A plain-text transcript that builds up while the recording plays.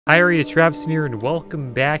Hi, it's Travis here, and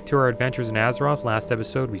welcome back to our adventures in Azeroth. Last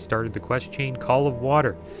episode, we started the quest chain Call of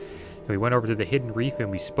Water. And we went over to the Hidden Reef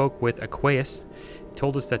and we spoke with Aqueous. He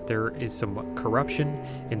told us that there is some corruption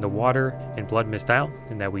in the water in Blood Mist Isle,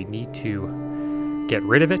 and that we need to get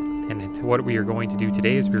rid of it. And what we are going to do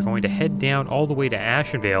today is we're going to head down all the way to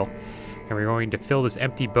Ashenvale, and we're going to fill this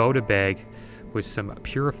empty Boda bag with some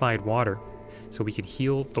purified water, so we can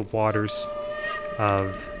heal the waters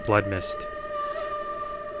of Blood Mist.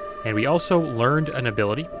 And we also learned an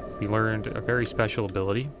ability. We learned a very special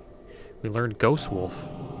ability. We learned Ghost Wolf.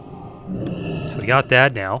 So we got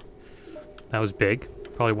that now. That was big.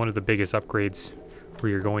 Probably one of the biggest upgrades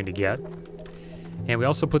we are going to get. And we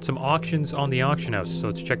also put some auctions on the auction house, so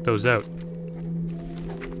let's check those out.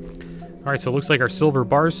 Alright, so it looks like our silver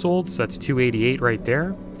bars sold, so that's 288 right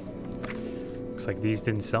there. Looks like these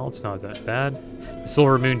didn't sell, it's not that bad. The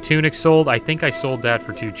Silver Moon Tunic sold. I think I sold that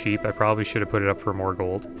for too cheap. I probably should have put it up for more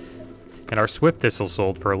gold. And our Swift Thistle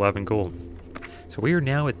sold for 11 gold. So we are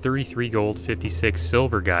now at 33 gold, 56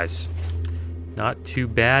 silver, guys. Not too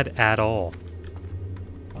bad at all.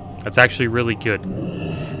 That's actually really good.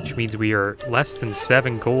 Which means we are less than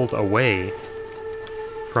 7 gold away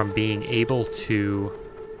from being able to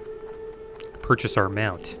purchase our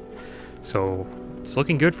mount. So it's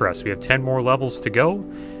looking good for us. We have 10 more levels to go,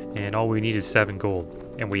 and all we need is 7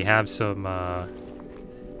 gold. And we have some, I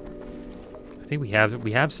think we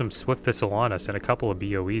have some Swift Thistle on us and a couple of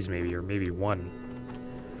BOEs maybe, or maybe one.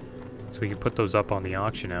 So we can put those up on the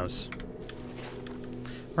auction house.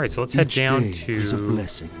 Alright, so let's head down to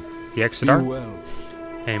the Exodar.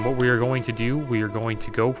 And what we are going to do, we are going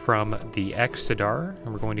to go from the Exodar,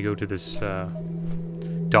 and we're going to go to this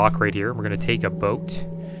dock right here. We're going to take a boat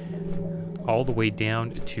all the way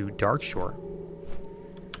down to Darkshore.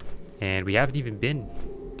 And we haven't even been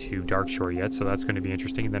to Darkshore yet, so that's going to be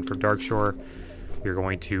interesting. And then from Darkshore, we're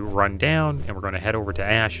going to run down, and we're going to head over to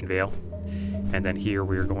Ashenvale. And then here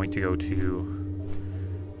we are going to go to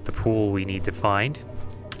the pool we need to find.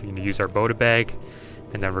 We're going to use our Boda bag,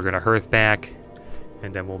 and then we're going to hearth back,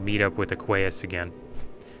 and then we'll meet up with Aqueous again.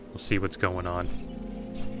 We'll see what's going on.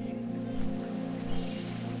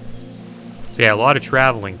 So yeah, a lot of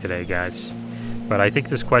traveling today, guys. But I think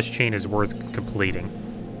this quest chain is worth completing.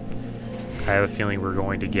 I have a feeling we're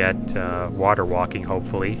going to get water walking,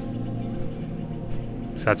 hopefully.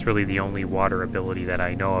 So that's really the only water ability that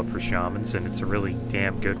I know of for shamans, and it's a really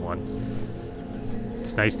damn good one.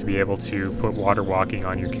 It's nice to be able to put water walking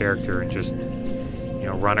on your character and just, you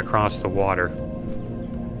know, run across the water.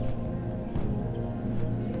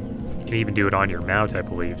 You can even do it on your mount, I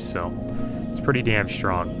believe, so it's pretty damn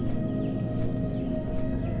strong.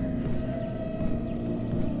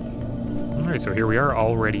 Alright, so here we are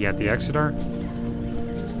already at the Exodar.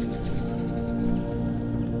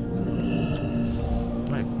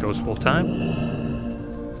 Alright, Ghost Wolf time.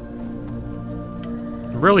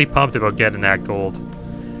 I'm really pumped about getting that gold.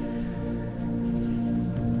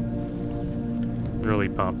 Really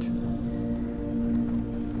pumped.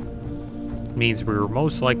 Means we're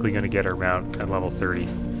most likely going to get our mount at level 30.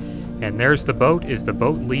 And there's the boat. Is the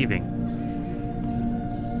boat leaving?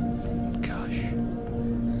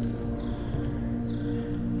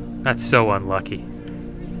 That's so unlucky.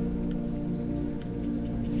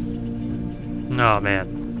 Oh,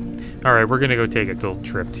 man. Alright, we're going to go take a little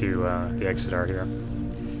trip to the Exodar here.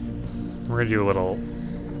 We're going to do a little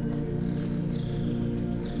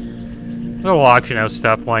auction house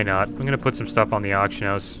stuff. Why not? I'm going to put some stuff on the auction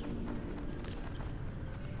house.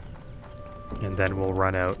 And then we'll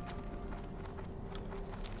run out.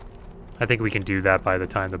 I think we can do that by the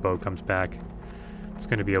time the boat comes back. It's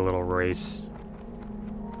going to be a little race.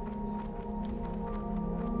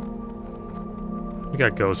 We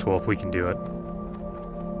got Ghost Wolf, we can do it.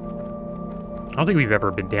 I don't think we've ever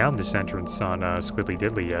been down this entrance on Squiddly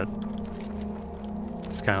Diddly yet.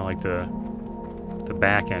 It's kind of like the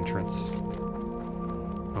back entrance.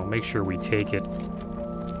 We'll make sure we take it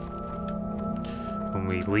when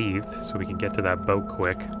we leave, so we can get to that boat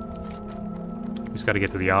quick. We just got to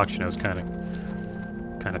get to the auction house kind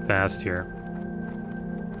of fast here.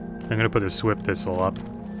 I'm gonna put the Swift Thistle up.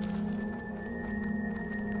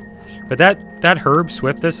 But that herb,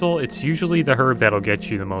 Swift Thistle, it's usually the herb that'll get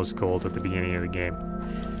you the most gold at the beginning of the game.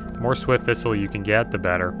 The more Swift Thistle you can get, the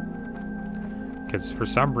better. Because for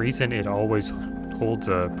some reason, it always holds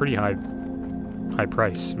a pretty high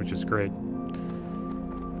price, which is great.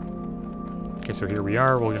 Okay, so here we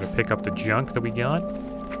are. We're going to pick up the junk that we got.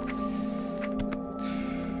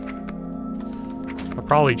 I'll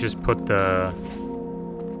probably just put the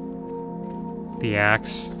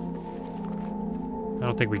axe. I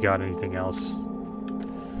don't think we got anything else.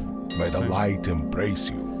 May the light embrace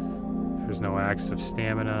you. There's no axe of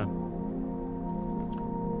stamina.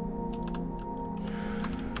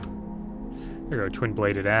 There we go,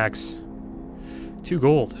 twin-bladed axe. 2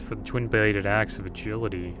 gold for the twin-bladed axe of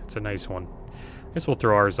agility. It's a nice one. I guess we'll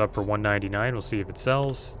throw ours up for 199. We'll see if it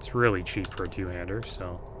sells. It's really cheap for a 2-hander,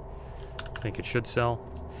 so I think it should sell.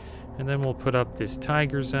 And then we'll put up this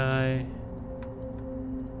tiger's eye.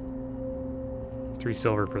 3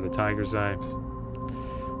 silver for the tiger's eye.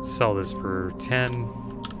 Sell this for 10.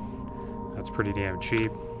 That's pretty damn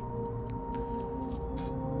cheap.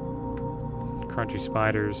 Crunchy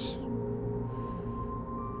spiders.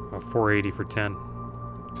 480 for 10.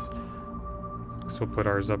 So we'll put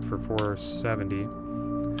ours up for 470.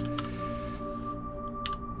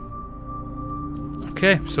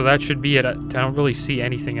 Okay, so that should be it. I don't really see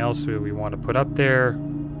anything else that we want to put up there.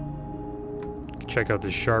 Check out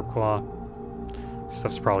this sharp claw.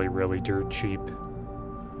 Stuff's probably really dirt cheap.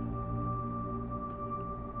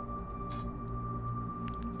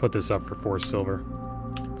 Put this up for 4 silver.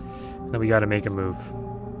 Then we gotta make a move.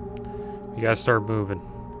 We gotta start moving.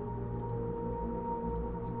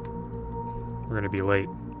 We're gonna be late.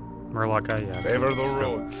 Murloc guy, yeah. Favor the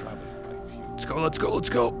road, travel. Let's go, let's go, let's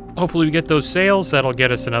go. Hopefully we get those sales. That'll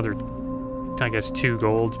get us another, I guess, 2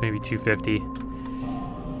 gold, maybe 250.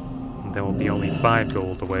 And then we'll be only 5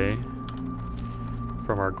 gold away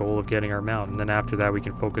from our goal of getting our mount. And then after that we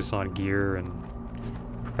can focus on gear and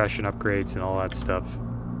profession upgrades and all that stuff.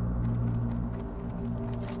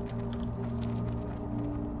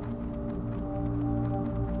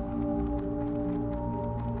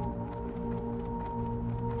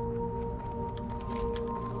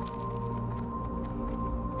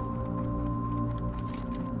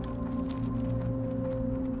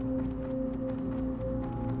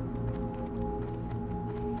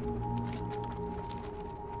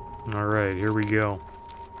 Alright, here we go.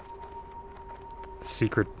 The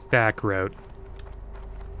secret back route.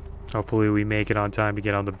 Hopefully we make it on time to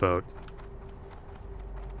get on the boat.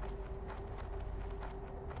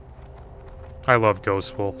 I love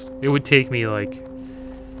Ghost Wolf. It would take me like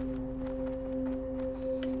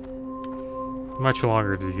much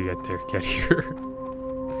longer to get here.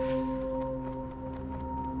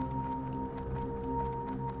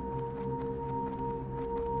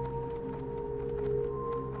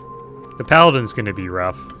 The Paladin's gonna be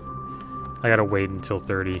rough. I gotta wait until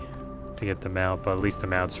 30 to get the mount, but at least the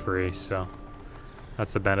mount's free, so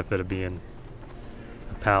that's the benefit of being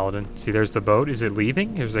a Paladin. See, there's the boat. Is it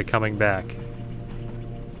leaving, or is it coming back?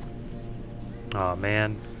 Oh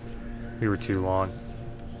man, we were too long.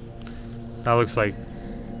 That looks like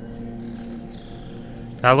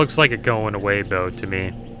a going away boat to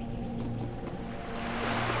me.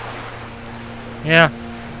 Yeah,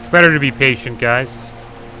 it's better to be patient, guys.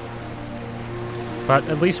 But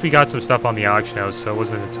at least we got some stuff on the auction house, so it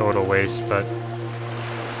wasn't a total waste, but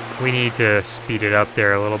we need to speed it up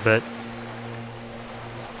there a little bit.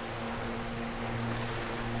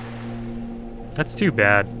 That's too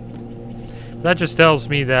bad. That just tells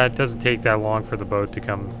me that it doesn't take that long for the boat to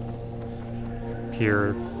come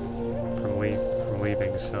here from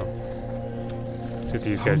leaving, so let's see what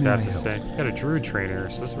these guys have to say. Got a druid trainer,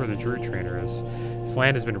 so this is where the druid trainer is. This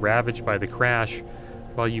land has been ravaged by the crash.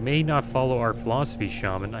 While you may not follow our philosophy,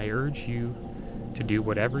 Shaman, I urge you to do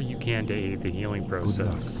whatever you can to aid the healing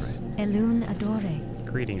process. Elun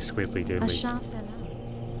Adore. Greetings, Squiddly Diddly. Ashafela.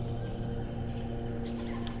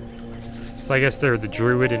 So I guess they're the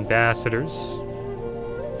druid ambassadors.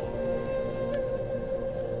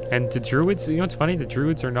 And the druids, you know what's funny? The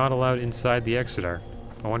druids are not allowed inside the Exodar.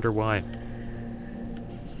 I wonder why.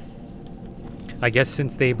 I guess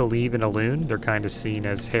since they believe in Elun, they're kind of seen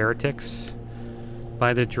as heretics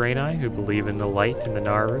by the Draenei, who believe in the light and the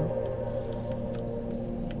Naru.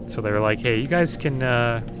 So they're like, hey, you guys can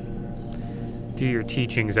do your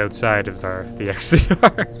teachings outside of the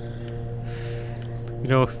Exodar. You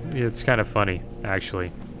know, it's kind of funny,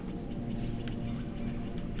 actually.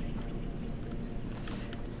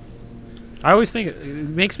 I always think it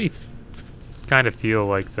makes me kind of feel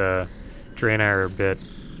like the Draenei are a bit,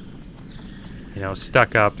 you know,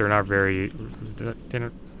 stuck up. They're not very,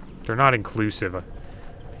 they're not inclusive, I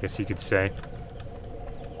guess you could say.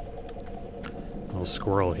 Little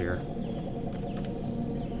squirrel here.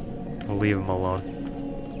 We'll leave him alone.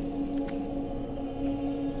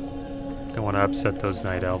 Don't want to upset those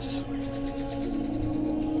night elves.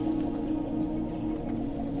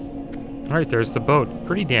 Alright, there's the boat.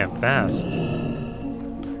 Pretty damn fast.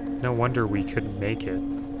 No wonder we couldn't make it.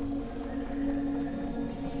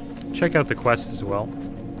 Check out the quest as well.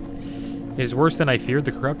 It is worse than I feared.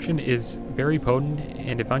 The corruption is very potent,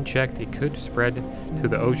 and if unchecked, it could spread to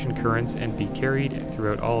the ocean currents and be carried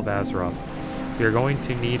throughout all of Azeroth. We are going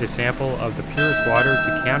to need a sample of the purest water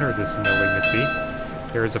to counter this malignancy.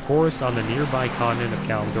 There is a forest on the nearby continent of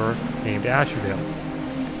Kalimdor named Asheville.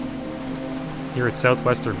 Near its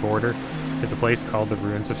southwestern border is a place called the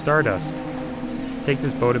Ruins of Stardust. Take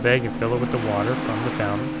this Boda bag and fill it with the water from the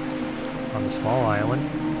fountain on the small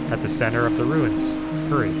island at the center of the ruins.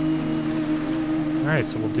 Hurry. Alright,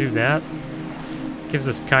 so we'll do that. Gives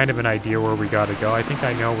us kind of an idea where we gotta go. I think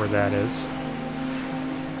I know where that is.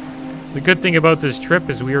 The good thing about this trip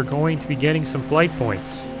is we are going to be getting some flight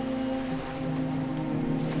points.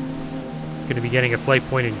 Going to be getting a flight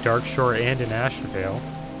point in Darkshore and in Ashenvale.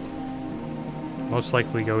 Most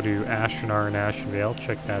likely go to Ashranar and Ashenvale.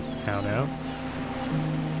 Check that town out.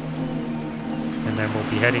 And then we'll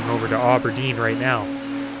be heading over to Aberdeen right now.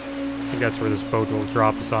 I think that's where this boat will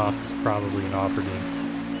drop us off. It's probably in Aberdeen.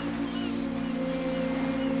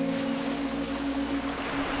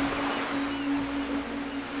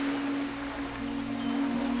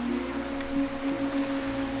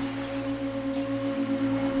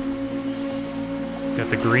 Got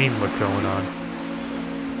the green look going on.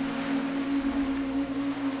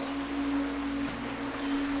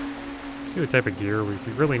 See what type of gear we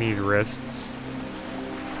really need. Wrists.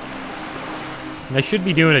 And I should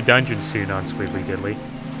be doing a dungeon soon on Squiggly Diddly.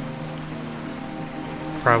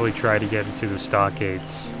 Probably try to get into the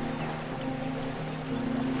stockades.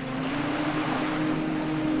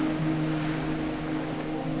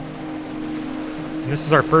 And this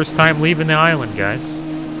is our first time leaving the island, guys.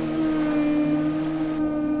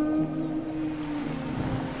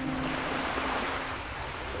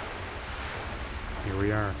 Here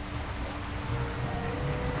we are.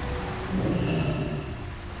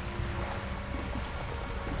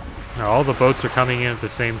 Now, all the boats are coming in at the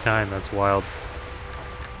same time. That's wild.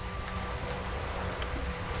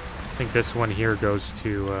 I think this one here goes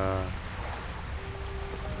to the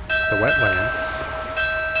wetlands.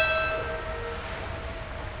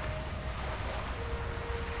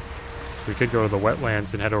 So we could go to the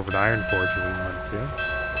wetlands and head over to Ironforge if we wanted to.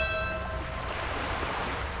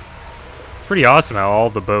 It's pretty awesome how all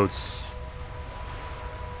the boats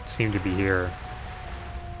seem to be here.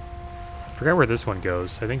 I forget where this one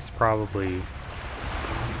goes. I think it's probably...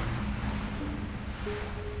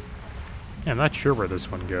 Yeah, I'm not sure where this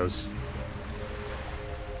one goes.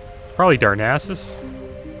 Probably Darnassus.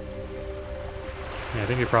 Yeah, I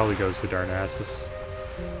think it probably goes to Darnassus.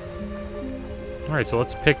 Alright, so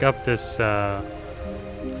let's pick up this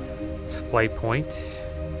flight point.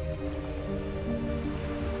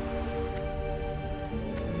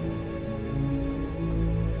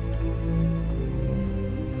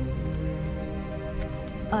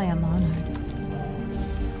 I am honored.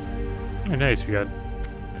 Oh, nice. We got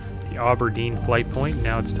the Aberdeen flight point.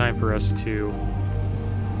 Now it's time for us to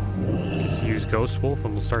just use Ghost Wolf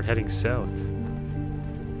and we'll start heading south.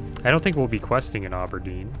 I don't think we'll be questing in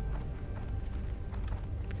Aberdeen.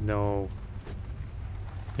 No,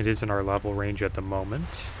 it is in our level range at the moment.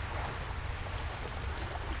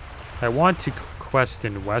 I want to quest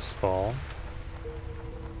in Westfall,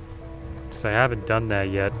 because I haven't done that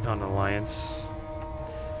yet on Alliance.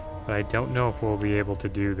 But I don't know if we'll be able to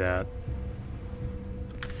do that,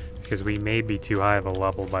 because we may be too high of a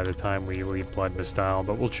level by the time we leave Blood Mistile,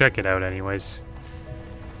 but we'll check it out anyways.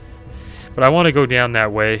 But I want to go down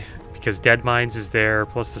that way, because Dead Mines is there,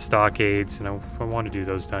 plus the Stockades, and I want to do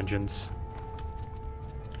those dungeons.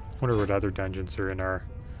 I wonder what other dungeons are in our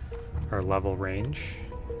level range.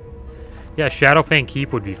 Yeah, Shadowfang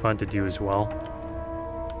Keep would be fun to do as well.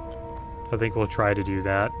 I think we'll try to do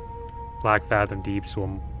that. Black Fathom Deeps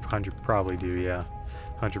will probably do, yeah.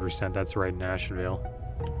 100%, that's right in Ashenvale.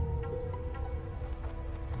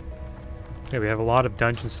 Okay, we have a lot of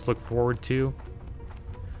dungeons to look forward to.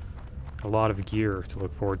 A lot of gear to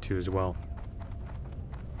look forward to as well.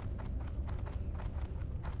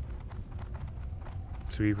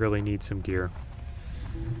 So we really need some gear.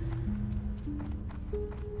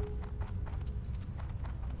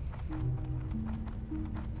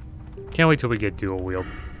 Can't wait till we get dual wield.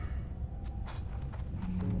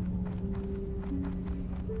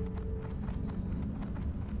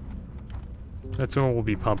 That's when we'll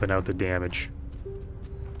be pumping out the damage.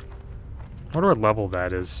 I wonder what level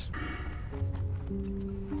that is.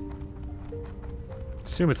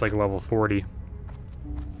 Assume it's like level 40.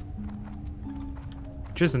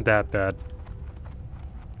 Which isn't that bad.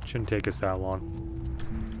 Shouldn't take us that long.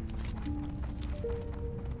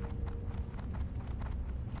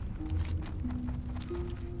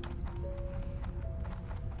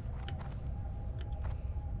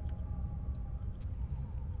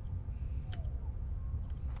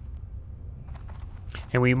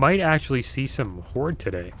 And we might actually see some Horde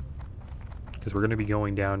today. Because we're going to be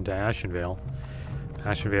going down to Ashenvale.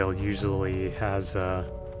 Ashenvale usually has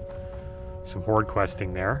some Horde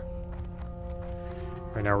questing there.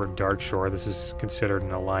 Right now we're in Darkshore. This is considered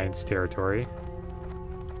an Alliance territory.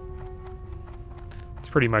 It's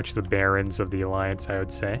pretty much the Barrens of the Alliance, I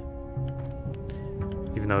would say.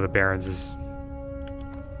 Even though the Barrens is...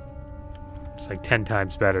 it's like 10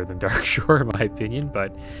 times better than Darkshore, in my opinion,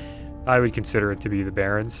 but I would consider it to be the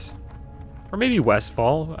Barrens. Or maybe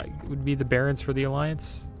Westfall would be the Barrens for the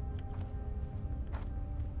Alliance.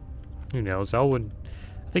 Who knows? Elwyn...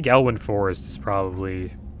 I think Elwyn Forest is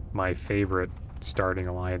probably my favorite starting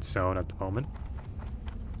Alliance zone at the moment.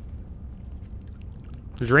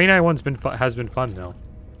 The Draenei one's has been fun, though.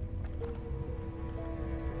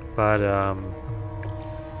 But,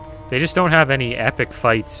 they just don't have any epic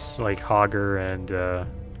fights like Hogger and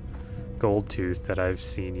Goldtooth that I've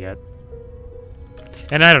seen yet.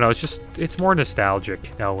 And I don't know, it's more nostalgic,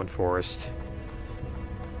 Elwyn Forest.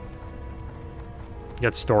 You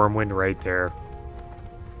got Stormwind right there.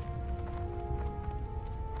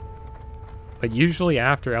 But usually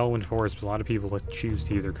after Elwyn Forest, a lot of people choose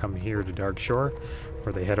to either come here to Darkshore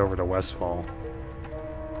or they head over to Westfall.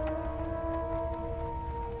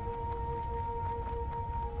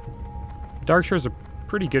 Darkshore is a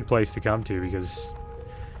pretty good place to come to because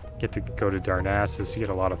you get to go to Darnassus. You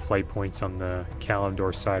get a lot of flight points on the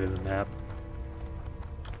Kalimdor side of the map.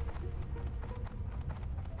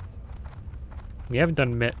 We haven't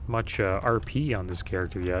done much RP on this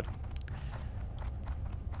character yet.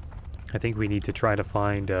 I think we need to try to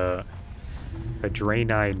find a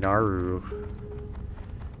Draenei Naru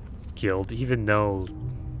guild, even though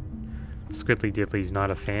Squiddly Diddly's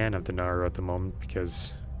not a fan of the Naru at the moment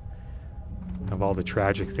because of all the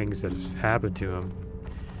tragic things that have happened to him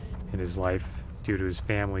in his life due to his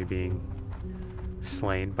family being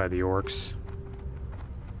slain by the orcs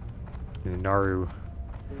and the Naru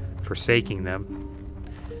forsaking them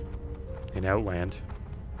in Outland.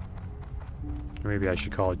 Or maybe I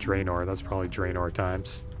should call it Draenor. That's probably Draenor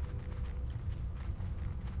times.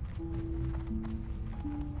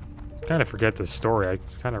 Kind of forget the story. I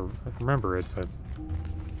kind of remember it, but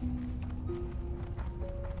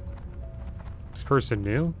this person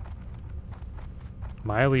new?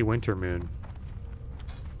 Miley Wintermoon.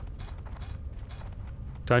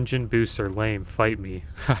 Dungeon boosts are lame. Fight me.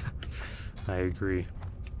 I agree.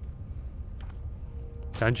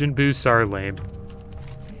 Dungeon boosts are lame.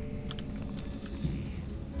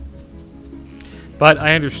 But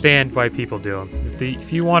I understand why people do them.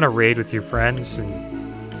 If you want to raid with your friends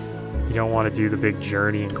and you don't want to do the big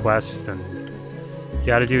journey and quest, then you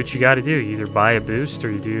gotta do what you gotta do. You either buy a boost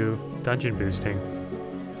or you do dungeon boosting.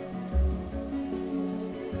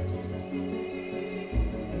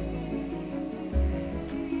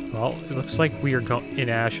 Well, it looks like we are in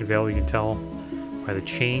Ashenvale. You can tell by the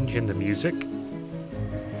change in the music.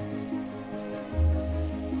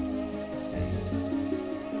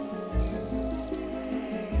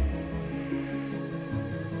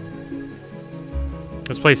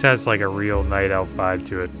 This place has like a real night elf vibe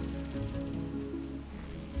to it.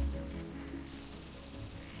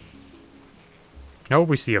 I hope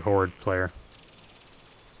we see a Horde player.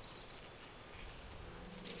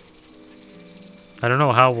 I don't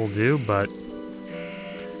know how we'll do, but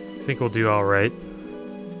I think we'll do alright.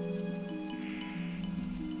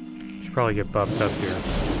 Should probably get buffed up here,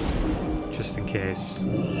 just in case.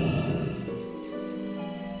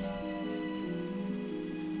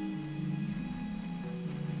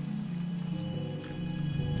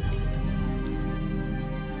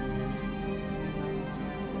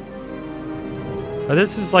 But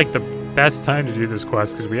this is like the best time to do this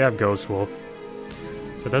quest because we have Ghost Wolf.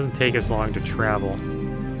 So it doesn't take us long to travel.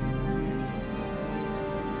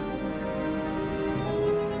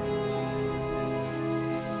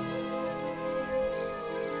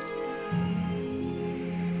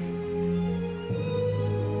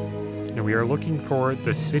 And we are looking for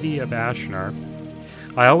the city of Ashnar.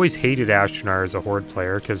 I always hated Ashnar as a Horde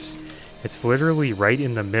player because it's literally right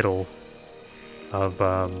in the middle of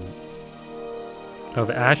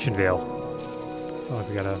Ashenvale. Oh,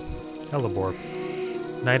 we got a Hellebore.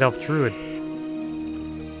 Night Elf Druid.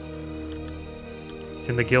 He's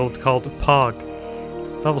in the guild called Pog.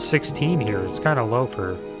 Level 16 here. It's kind of low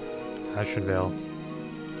for Ashenvale.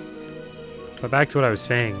 But back to what I was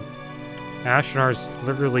saying. Ashnar's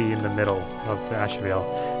literally in the middle of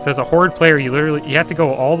Ashenvale. So as a Horde player, you have to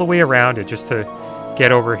go all the way around it just to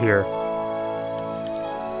get over here.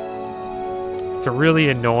 It's a really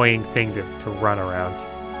annoying thing to run around.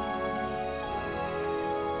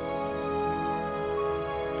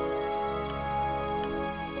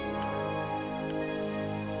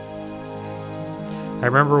 I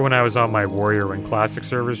remember when I was on my Warrior when Classic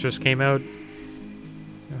servers just came out,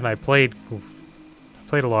 and I played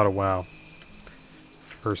a lot of WoW.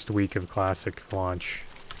 First week of Classic launch,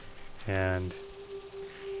 and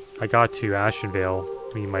I got to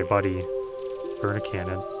Ashenvale, me and my buddy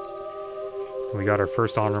Burnicannon, and we got our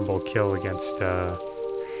first honorable kill against, I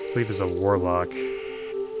believe it was a Warlock.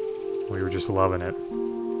 We were just loving it.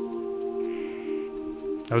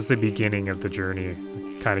 That was the beginning of the journey.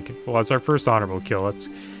 Well, it's our first honorable kill. It's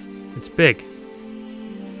big.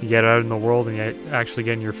 You get out in the world and you actually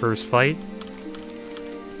get in your first fight.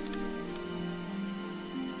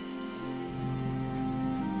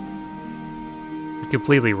 We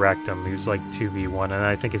completely wrecked him. He was like 2v1, and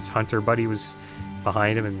I think his hunter buddy was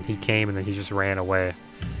behind him, and he came and then he just ran away.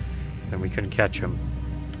 And we couldn't catch him.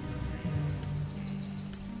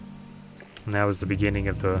 And that was the beginning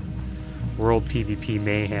of the World PvP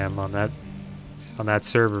mayhem on that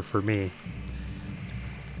server for me.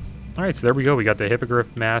 Alright, so there we go. We got the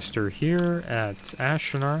Hippogriff Master here at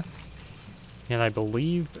Ashenar. And I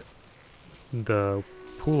believe the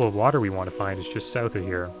pool of water we want to find is just south of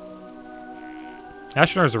here.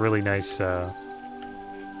 Ashenar is a really nice,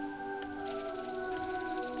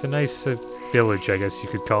 it's a nice village, I guess you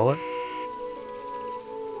could call it.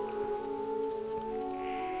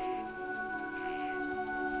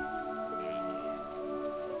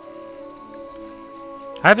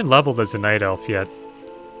 I haven't leveled as a Night Elf yet.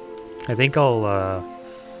 I think I'll,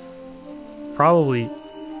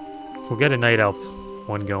 we'll get a Night Elf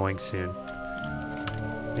one going soon.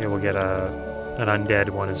 Maybe we'll get an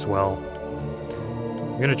Undead one as well.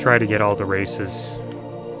 I'm gonna try to get all the races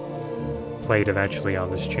played eventually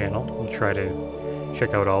on this channel. We'll try to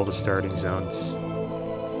check out all the starting zones.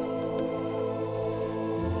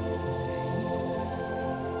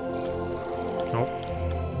 Nope.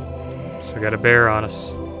 So we got a bear on us.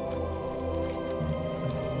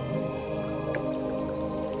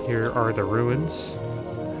 Here are the ruins.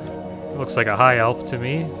 It looks like a high elf to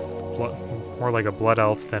me. More like a blood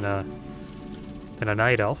elf than a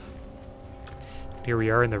night elf. Here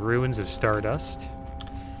we are in the ruins of Stardust.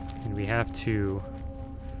 And we have to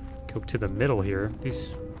go to the middle here.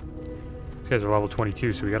 These guys are level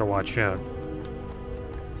 22, so we gotta watch out.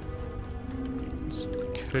 So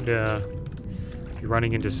we could be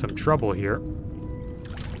running into some trouble here.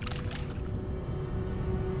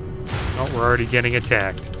 Oh, we're already getting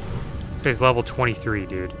attacked. This guy's level 23,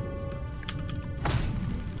 dude.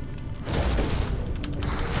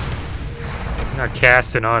 You're not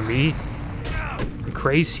casting on me. You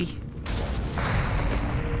crazy?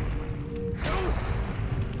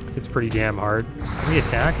 It's pretty damn hard. Can we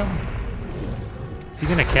attack him? Is he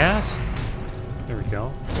gonna cast? There we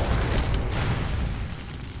go.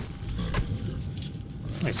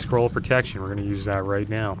 Nice scroll protection. We're gonna use that right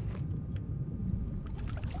now.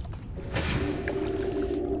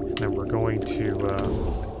 And then we're going to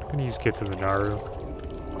use Get to the Naru.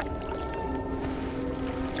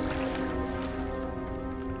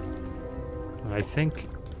 And I think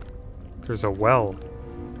there's a well.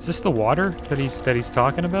 Is this the water that he's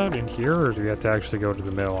talking about in here, or do we have to actually go to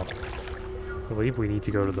the middle? I believe we need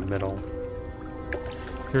to go to the middle.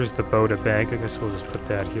 Here's the Boda bag. I guess we'll just put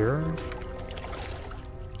that here.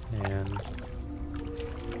 And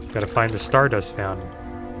gotta find the Stardust Fountain.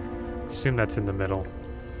 Assume that's in the middle.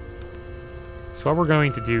 So what we're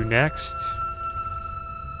going to do next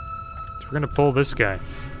is we're gonna pull this guy.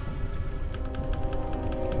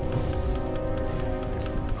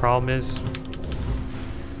 Problem is,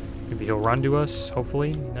 maybe he'll run to us,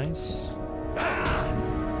 hopefully. Nice.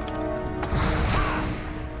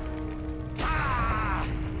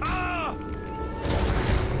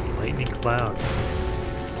 Lightning cloud.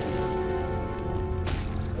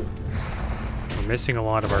 We're missing a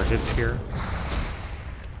lot of our hits here.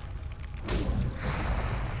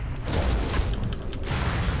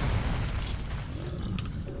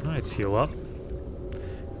 Let's heal up.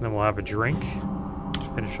 And then we'll have a drink.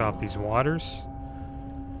 Finish off these waters.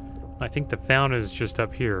 I think the fountain is just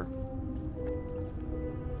up here.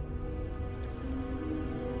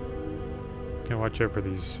 Gotta watch out for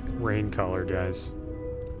these rain color guys.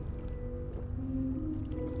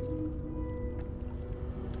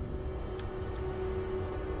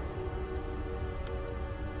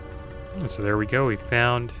 And so there we go. We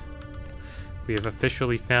have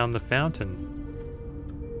officially found the fountain.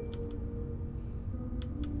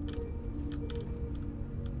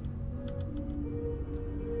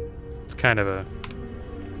 Kind of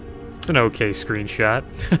it's an okay screenshot.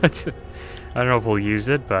 I don't know if we'll use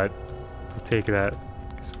it, but we'll take that.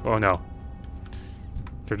 Oh no,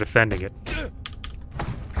 they're defending it.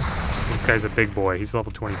 This guy's a big boy. He's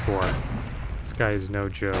level 24, This guy is no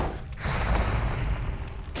joke.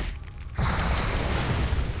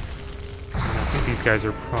 I think these guys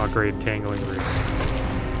are pro-grade tangling roots.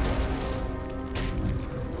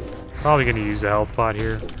 Probably going to use the health pot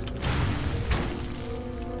here.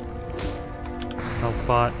 Health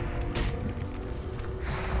pot.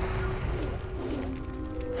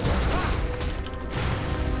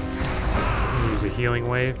 Use a healing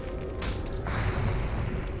wave.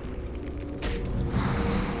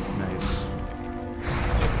 Nice.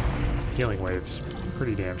 Healing wave's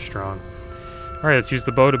pretty damn strong. Alright, let's use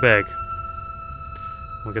the Boda bag.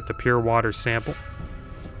 We'll get the pure water sample.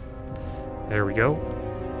 There we go.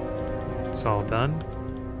 It's all done.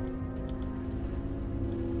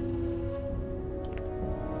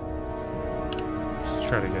 Let's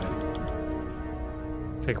try to get it.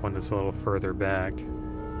 Take one that's a little further back.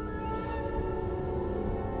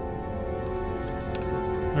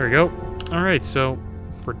 There we go. Alright, so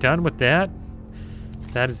we're done with that.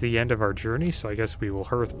 That is the end of our journey, so I guess we will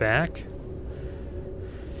hearth back.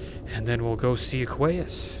 And then we'll go see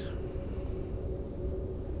Aqueous.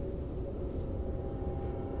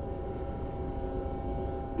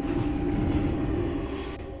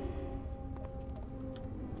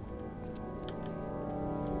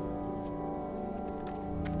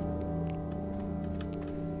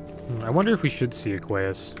 I wonder if we should see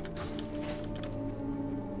Aqueous.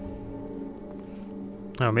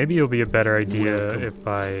 Oh, maybe it'll be a better idea if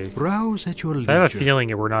I... Browse at your leisure. I have a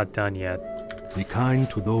feeling we're not done yet. Be kind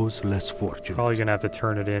to those less fortunate. Probably gonna have to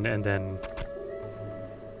turn it in and then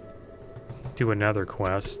do another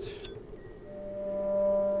quest.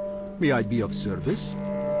 May I be of service?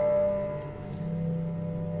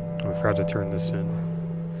 We forgot to turn this in.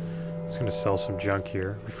 It's gonna sell some junk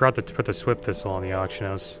here. We forgot to put the Swift Thistle on the auction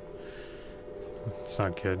house. It's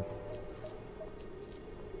not good.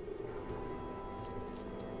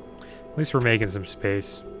 At least we're making some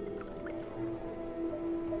space.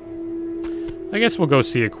 I guess we'll go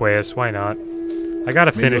see Aqueous. Why not? I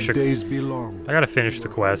gotta finish it. I gotta finish the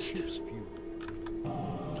quest.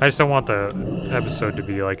 I just don't want the episode to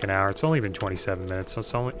be like an hour. It's only been 27 minutes, so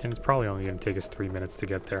it's only, and it's probably only gonna take us 3 minutes to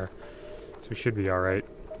get there. So we should be alright.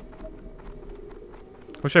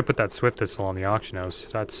 Wish I put that Swift Thistle on the auction house.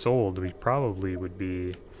 If that's sold, we probably would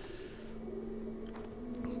be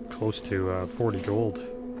close to 40 gold.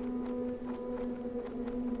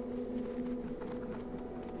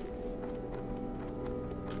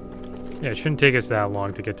 Yeah, it shouldn't take us that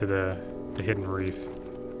long to get to the hidden reef.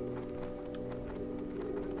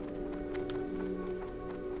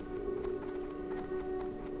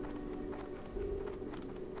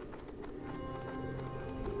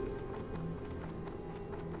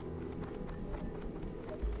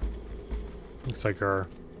 Looks like our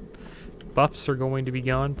buffs are going to be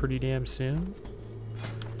gone pretty damn soon.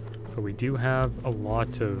 But we do have a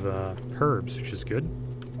lot of herbs, which is good.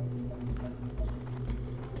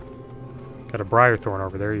 Got a Briarthorn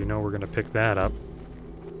over there. You know we're going to pick that up.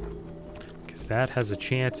 Because that has a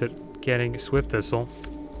chance at getting Swift Thistle.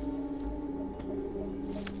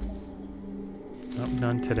 Nope,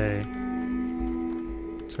 none today.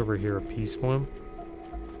 It's over here, a Peace Bloom.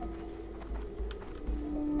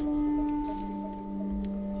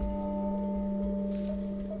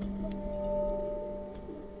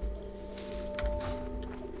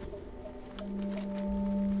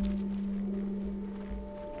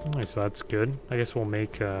 So that's good. I guess we'll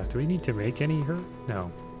make, do we need to make any here? No.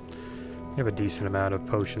 We have a decent amount of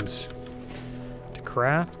potions to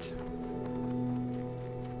craft.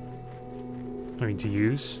 I mean, to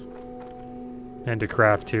use. And to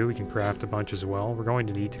craft too. We can craft a bunch as well. We're going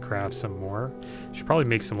to need to craft some more. Should probably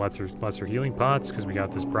make some lesser healing pots because we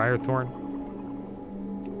got this Briarthorn.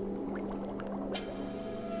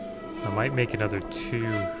 I might make another 2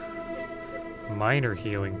 minor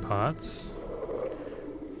healing pots.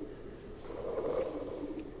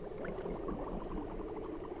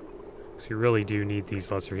 So you really do need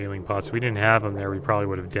these lesser healing pots. If we didn't have them there, we probably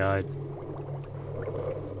would have died.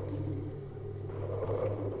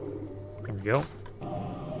 There we go.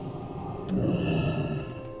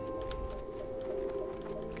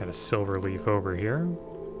 Got a silver leaf over here. I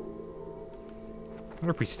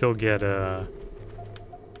wonder if we still get a...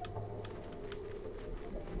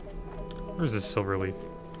 Where's this silver leaf?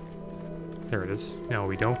 There it is. No,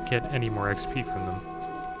 we don't get any more XP from them.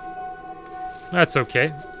 That's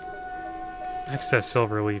okay. Excess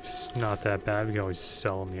silver leaf's not that bad. We can always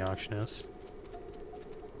sell them in the auction house.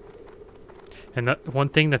 And that one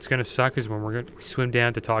thing that's gonna suck is when we swim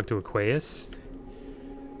down to talk to Aqueous.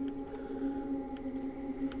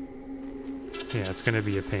 Yeah, it's gonna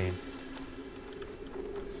be a pain.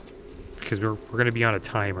 Because we're gonna be on a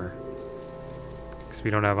timer. Because we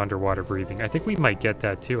don't have underwater breathing. I think we might get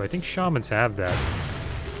that too. I think shamans have that.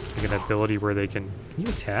 Like an ability where they can... Can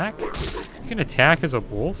you attack? You can attack as a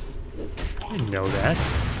wolf? I didn't know that.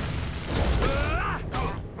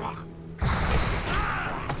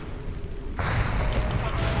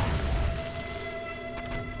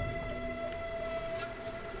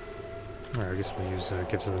 Alright, I guess we'll use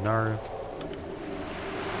Gifts of the Naru.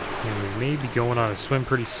 And we may be going on a swim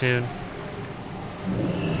pretty soon.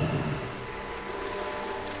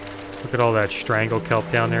 Look at all that strangle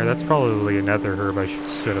kelp down there. That's probably another herb I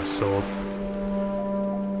should have sold.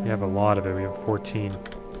 We have a lot of it. We have 14.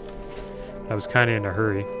 I was kind of in a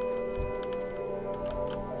hurry.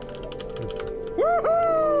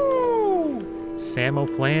 Woohoo! Samo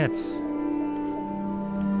Flance.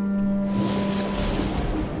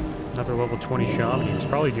 Another level 20 shaman. He was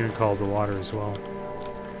probably doing Call of the Water as well.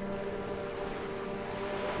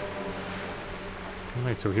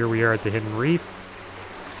 Alright, so here we are at the Hidden Reef.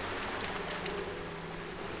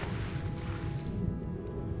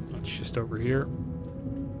 It's just over here.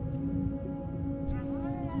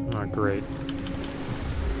 Oh, great.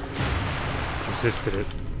 Resisted it.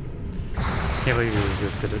 Can't believe you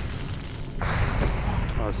resisted it.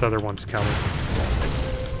 Oh, this other one's coming.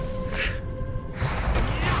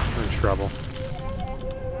 We're in trouble.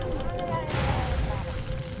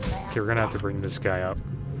 Okay, we're gonna have to bring this guy up.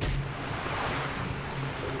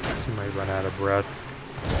 He might run out of breath.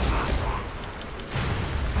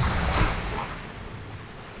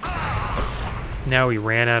 Now he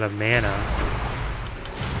ran out of mana.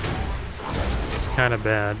 It's kind of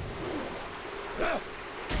bad.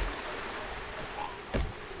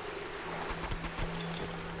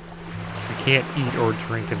 So we can't eat or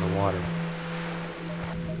drink in the water.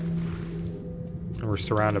 And we're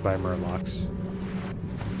surrounded by murlocs.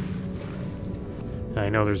 I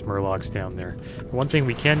know there's murlocs down there. One thing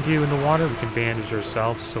we can do in the water, we can bandage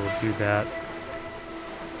ourselves, so we'll do that.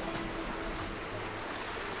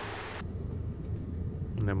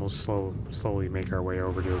 And then we'll slowly make our way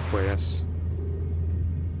over to Aqueous.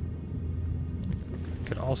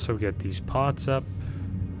 Could also get these pots up.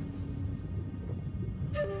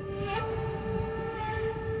 There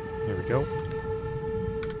we go.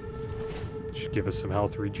 Should give us some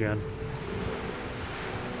health regen.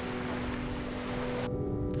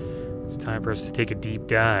 It's time for us to take a deep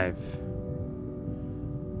dive.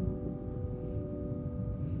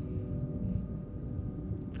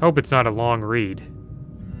 Hope it's not a long read.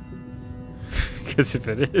 Because if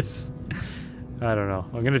it is, I don't know.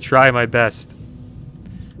 I'm going to try my best.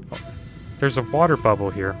 Oh, there's a water bubble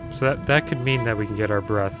here, so that could mean that we can get our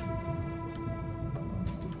breath.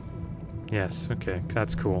 Yes, okay,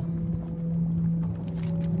 that's cool.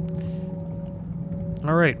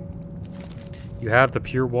 Alright. You have the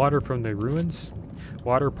pure water from the ruins.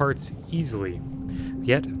 Water parts easily.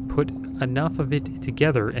 Yet put enough of it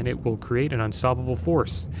together and it will create an unstoppable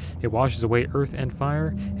force. It washes away earth and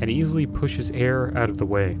fire and easily pushes air out of the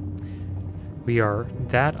way. We are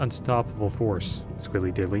that unstoppable force,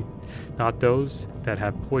 Squilly Diddly, not those that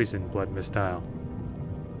have poisoned Blood Mistile.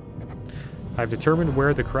 I've determined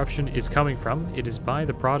where the corruption is coming from. It is by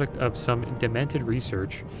the product of some demented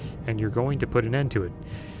research, and you're going to put an end to it.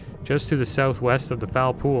 Just to the southwest of the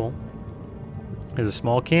Foul Pool is a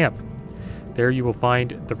small camp. There you will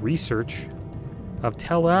find the research of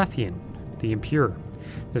Telathian, the Impure.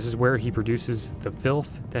 This is where he produces the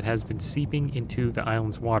filth that has been seeping into the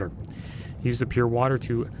island's water. Use the pure water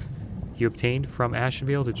you obtained from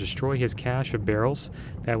Ashenvale to destroy his cache of barrels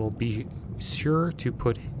that will be sure to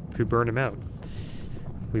burn him out.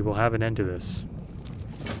 We will have an end to this.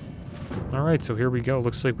 Alright, so here we go.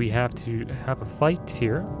 Looks like we have to have a fight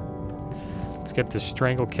here. Let's get this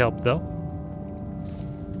Strangle Kelp, though.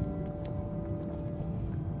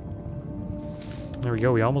 There we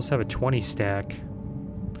go. We almost have a 20 stack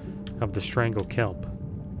of the Strangle Kelp.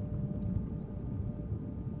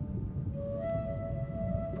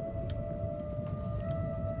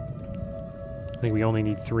 I think we only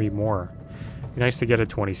need 3 more. Be nice to get a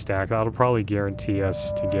 20 stack. That'll probably guarantee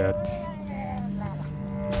us to get...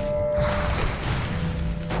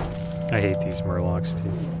 I hate these murlocs,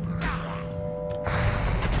 too.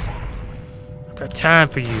 I've got time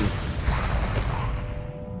for you.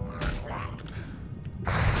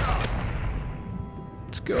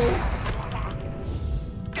 Let's go.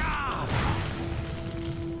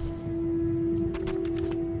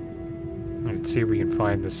 Let's see if we can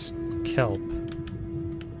find this kelp.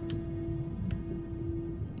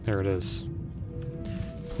 There it is.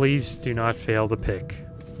 Please do not fail to pick.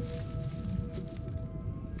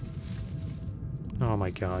 Oh my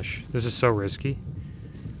gosh. This is so risky.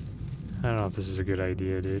 I don't know if this is a good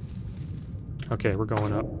idea, dude. Okay, we're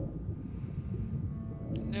going up.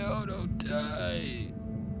 No, don't die.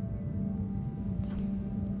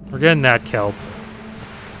 We're getting that kelp.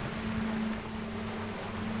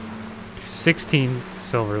 16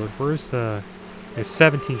 silver. Where's the... There's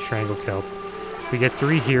 17 strangle kelp. If we get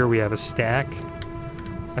 3 here, we have a stack.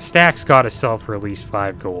 A stack's got to sell for at least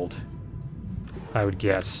 5 gold. I would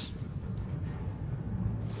guess.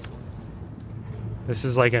 This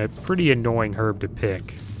is like a pretty annoying herb to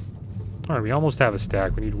pick. Alright, we almost have a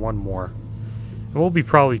stack. We need 1 more. And we'll be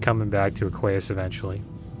probably coming back to Aqueous eventually.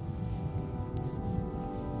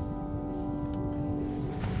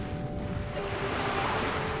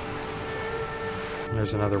 And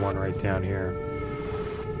there's another one right down here.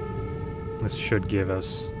 This should give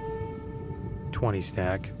us 20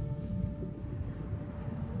 stack.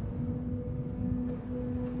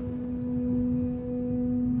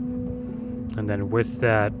 And then with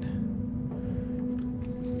that,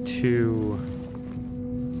 2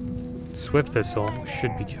 Swift Thistle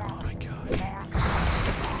should be... Oh my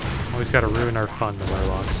god. Always gotta ruin our fun, the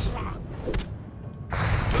Murlocs.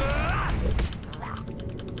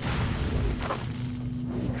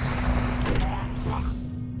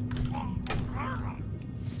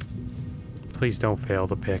 Please don't fail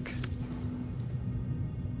the pick.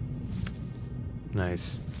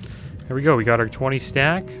 Nice. There we go, we got our 20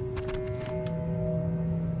 stack.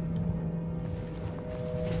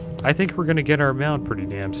 I think we're gonna get our mount pretty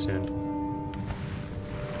damn soon.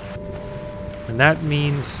 And that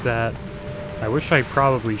means that I wish I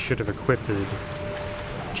probably should have equipped a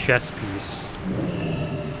chest piece.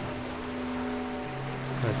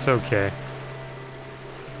 That's okay.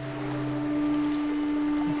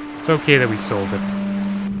 It's okay that we sold it.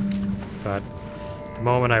 But at the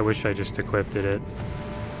moment I wish I just equipped it.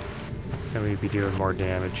 So then we'd be doing more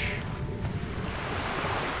damage.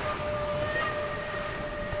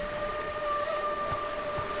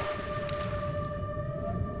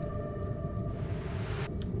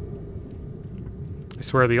 I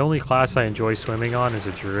swear the only class I enjoy swimming on is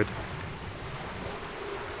a druid.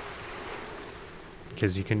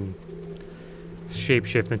 Because you can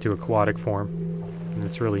shapeshift into aquatic form. And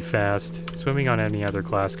it's really fast. Swimming on any other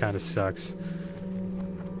class kind of sucks.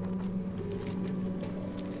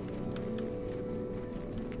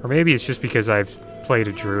 Or maybe it's just because I've played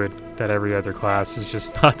a druid that every other class is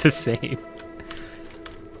just not the same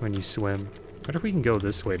when you swim. I wonder if we can go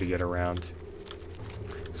this way to get around.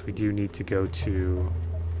 So we do need to go to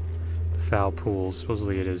the foul pools.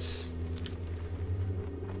 Supposedly it is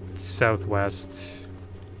southwest.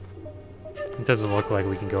 It doesn't look like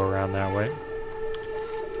we can go around that way.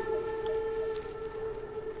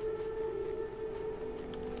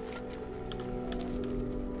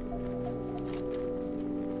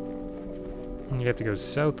 You have to go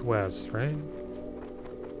southwest, right?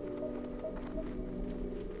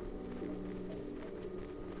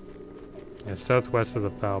 Yeah, southwest of the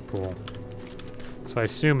foul pool. So I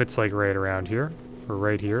assume it's like right around here, or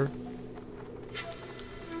right here.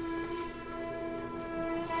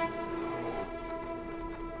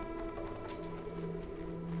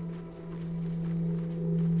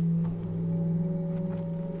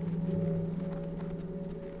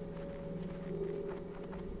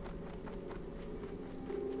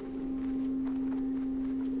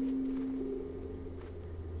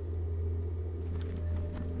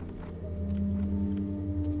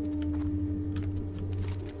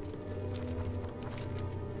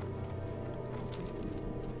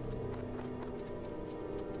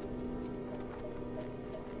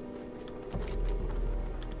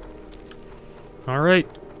 Alright.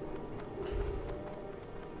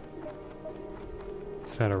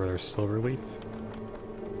 Is that over there, Silverleaf?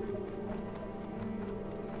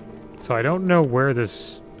 So I don't know where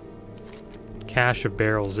this cache of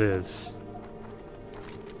barrels is.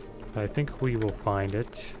 But I think we will find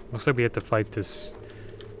it. Looks like we have to fight this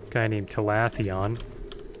guy named Talathion.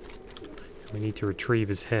 We need to retrieve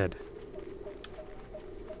his head.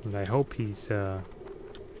 And I hope he's,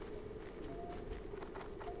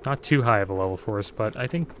 not too high of a level for us, but I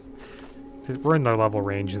think we're in the level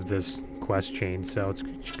range of this quest chain, so it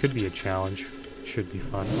could be a challenge. Should be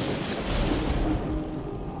fun.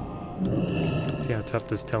 See how tough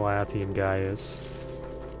this Talathion guy is.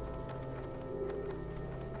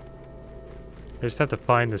 They just have to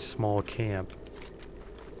find this small camp.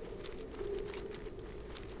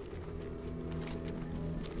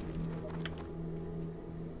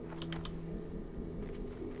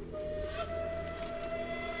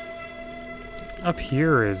 Up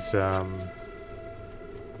here is, an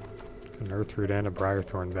Earthroot and a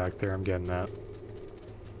Briarthorn back there. I'm getting that.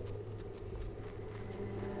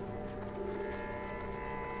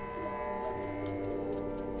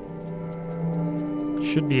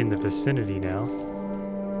 Should be in the vicinity now.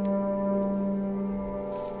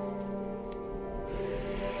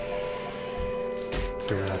 So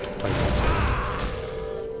we're gonna have to fight this one.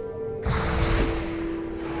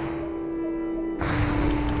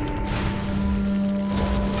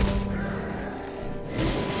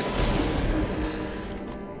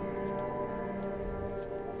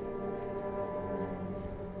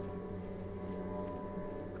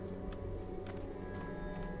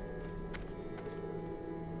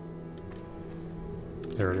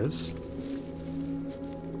 There it is.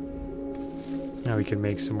 Now we can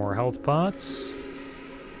make some more health pots.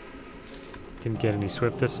 Didn't get any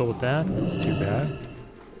swift thistle with that. It's too bad.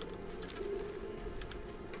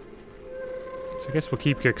 So I guess we'll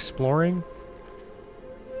keep exploring.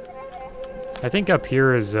 I think up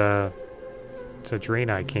here is it's a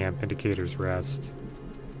Draenei camp, Vindicator's Rest.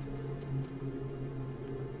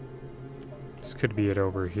 This could be it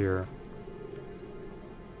over here.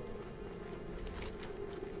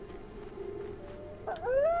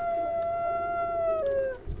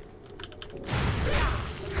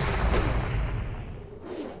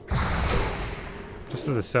 Just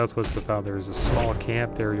to the southwest of that, there is a small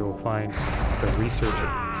camp there. You'll find the research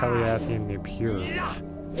of Teleathian the Pure.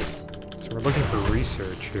 So we're looking for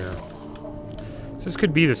research here. So this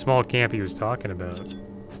could be the small camp he was talking about.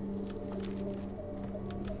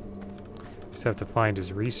 Just have to find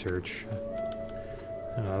his research.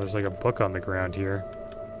 I don't know, there's like a book on the ground here.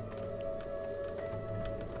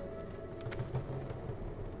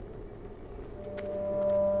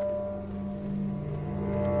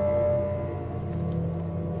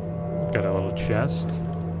 Got a little chest.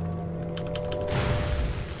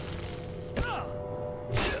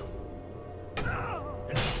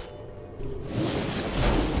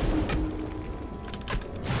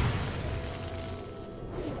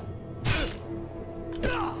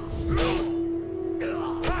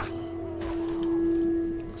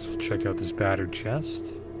 So we'll check out this battered chest.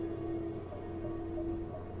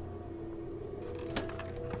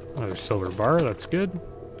 Another silver bar, that's good.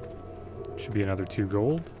 Should be another 2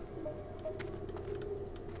 gold.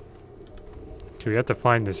 Okay, we have to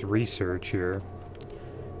find this research here.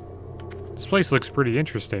 This place looks pretty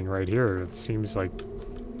interesting right here. It seems like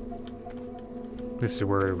this is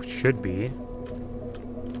where it should be.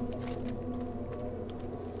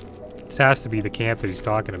 This has to be the camp that he's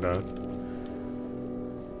talking about.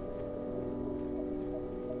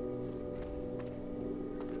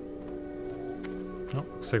 Oh,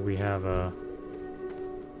 looks like we have a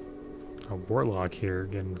warlock here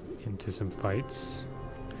getting into some fights.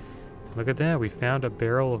 Look at that, we found a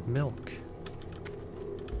barrel of milk.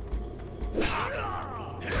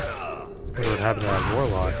 What would happen to that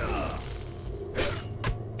warlock?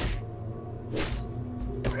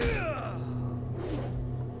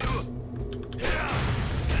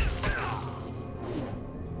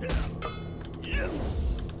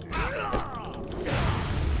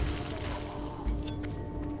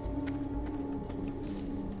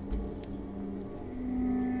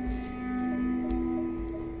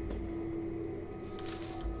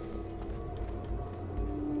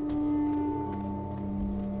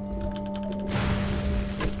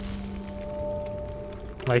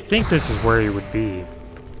 I think this is where he would be.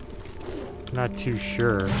 Not too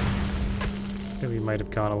sure. I think we might have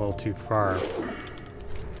gone a little too far.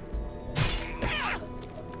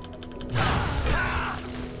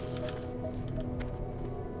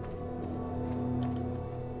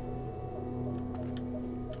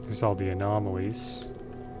 There's all the anomalies.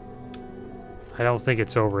 I don't think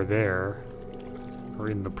it's over there. Or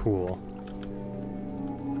in the pool.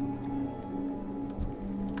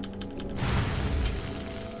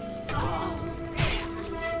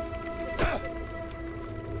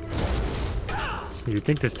 You'd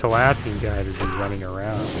think this Telathian guy would be running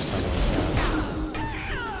around or something like that.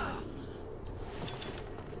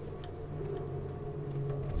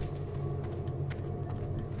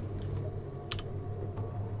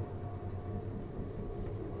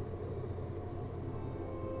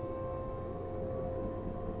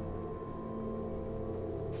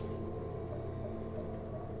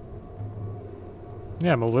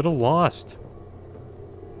 Yeah, I'm a little lost.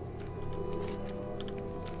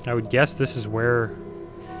 I would guess this is where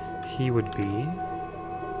he would be.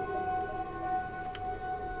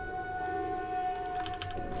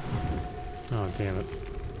 Oh, damn it.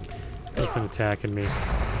 He's attacking me.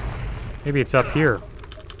 Maybe it's up here.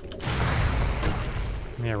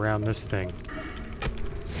 Yeah, around this thing.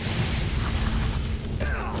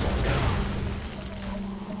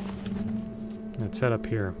 Let's head up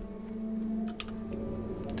here.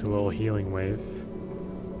 Do a little healing wave.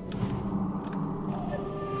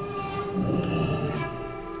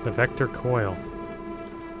 The Vector Coil.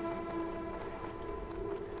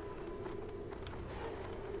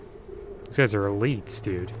 These guys are elites,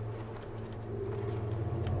 dude.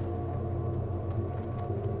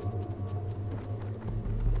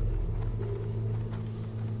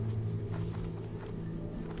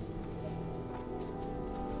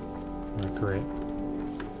 Oh, great.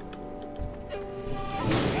 I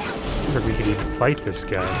wonder if we could even fight this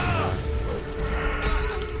guy.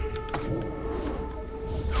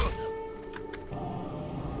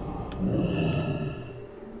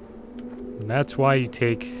 And that's why you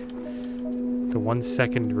take the 1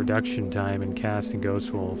 second reduction time in casting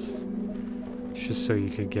Ghost Wolf. It's just so you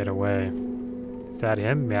could get away. Is that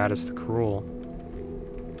him? Mattis the Cruel.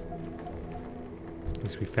 At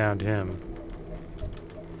least we found him.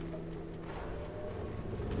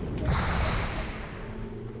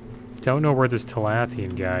 Don't know where this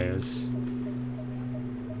Talathian guy is.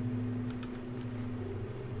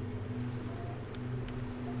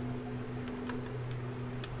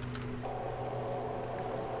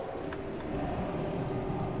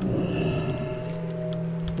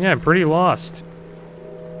 Yeah, I'm pretty lost.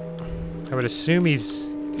 I would assume he's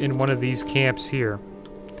in one of these camps here.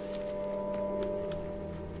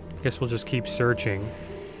 Guess we'll just keep searching.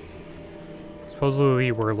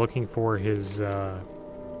 Supposedly we're looking for his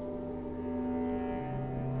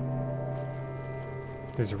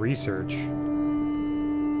research. And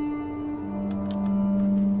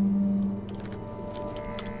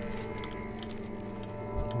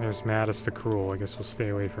there's Mattis the Cruel. I guess we'll stay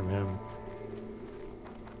away from him.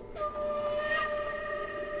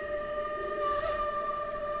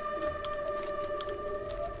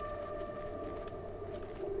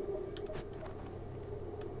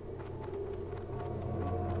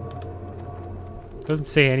 Doesn't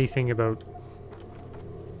say anything about...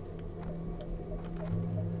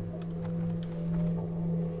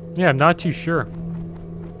 Yeah, I'm not too sure.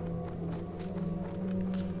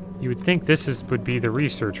 You would think this would be the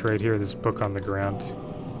research right here, this book on the ground.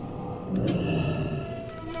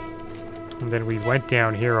 And then we went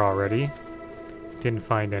down here already. Didn't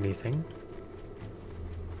find anything.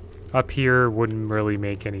 Up here wouldn't really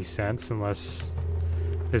make any sense unless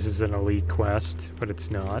this is an elite quest, but it's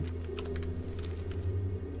not.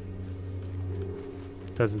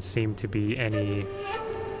 Doesn't seem to be any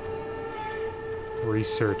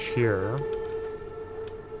research here.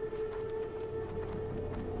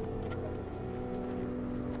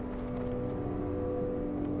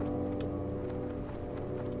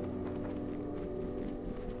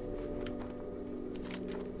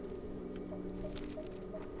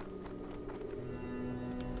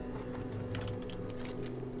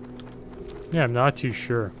 Yeah, I'm not too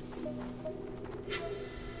sure.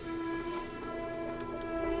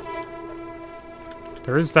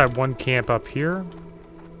 There is that one camp up here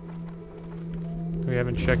we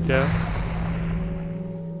haven't checked out.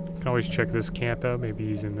 Can always check this camp out. Maybe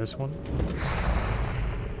he's in this one.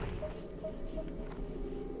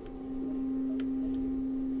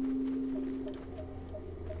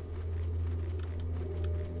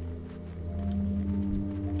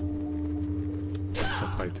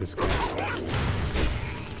 I'll fight this guy.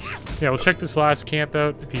 Yeah, we'll check this last camp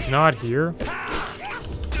out. If he's not here,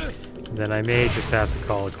 then I may just have to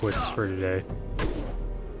call it quits for today.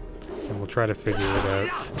 And we'll try to figure it out.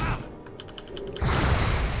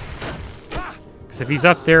 Because if he's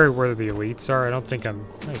up there where the elites are, I don't think I'm...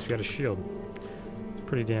 Nice, we got a shield.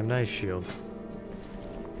 Pretty damn nice shield.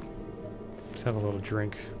 Let's have a little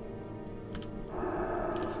drink.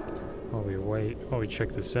 While we wait, while we check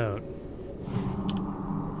this out.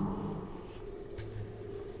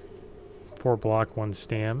 4 block, 1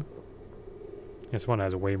 stam. This one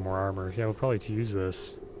has way more armor. Yeah, we'll probably use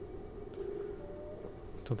this.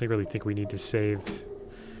 Don't really think we need to save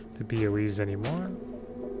the BOEs anymore.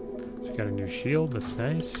 So we got a new shield. That's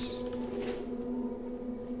nice.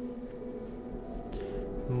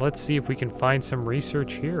 And let's see if we can find some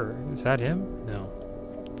research here. Is that him? No.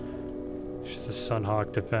 It's just a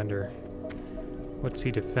Sunhawk defender. What's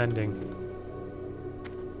he defending?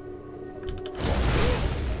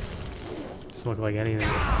 Doesn't look like anything.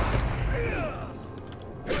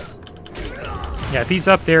 Yeah, if he's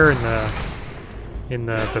up there in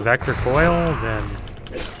the vector coil, then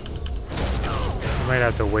we might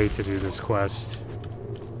have to wait to do this quest.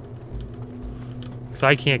 Because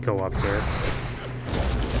I can't go up there.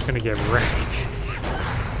 I'm just gonna get wrecked.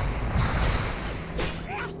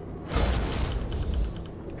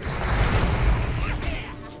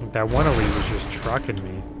 That one elite was just trucking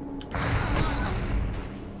me.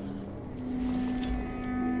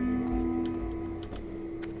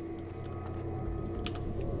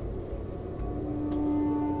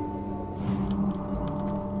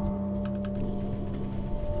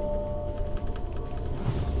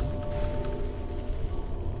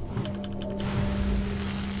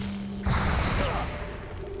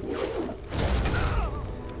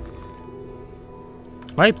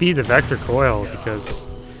 Might be the vector coil, because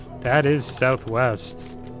that is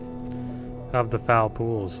southwest of the foul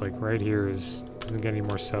pools. Like, right here doesn't get any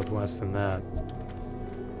more southwest than that.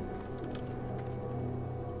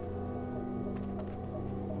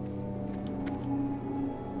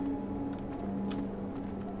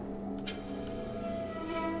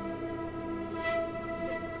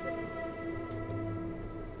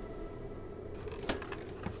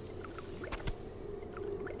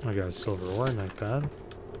 I got a silver ore, not bad.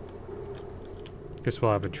 Guess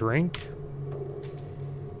we'll have a drink.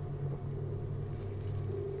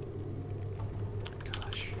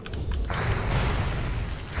 Gosh.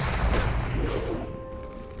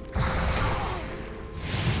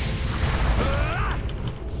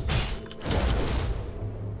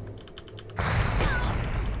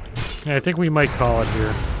 Yeah, I think we might call it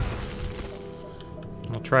here.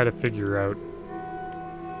 I'll try to figure out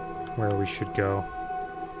where we should go.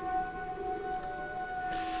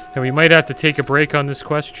 And we might have to take a break on this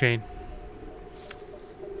quest chain.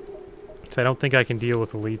 So I don't think I can deal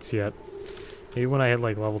with elites yet. Maybe when I hit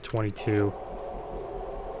like level 22,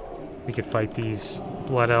 we could fight these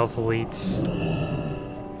Blood Elf elites.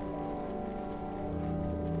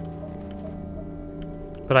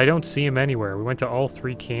 But I don't see him anywhere. We went to all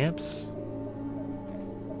 3 camps.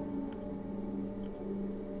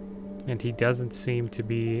 And he doesn't seem to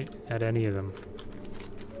be at any of them.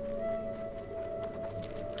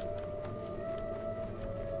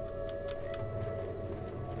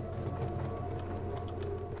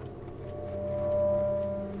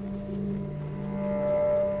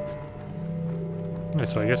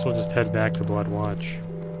 So I guess we'll just head back to Bloodwatch.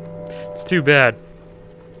 It's too bad.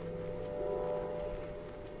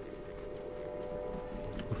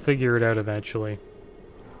 We'll figure it out eventually.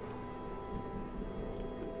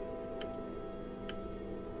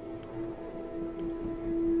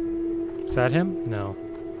 Is that him? No.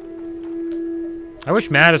 I wish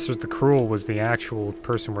Mattis was the Cruel was the actual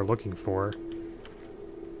person we're looking for.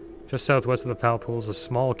 Just southwest of the Foul Pool is a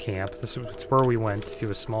small camp. It's where we went, to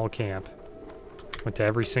a small camp. Went to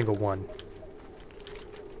every single one.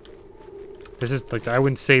 This is, like, I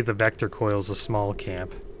wouldn't say the Vector Coil is a small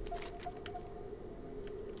camp.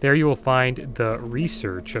 There you will find the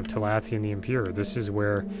research of Talathian the Impure. This is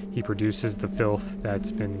where he produces the filth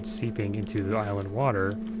that's been seeping into the island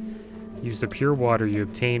water. Use the pure water you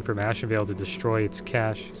obtain from Ashenvale to destroy its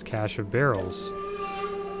cache of barrels.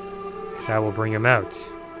 That will bring him out.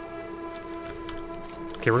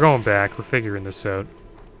 Okay, we're going back. We're figuring this out.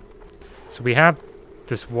 So we have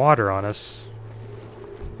this water on us.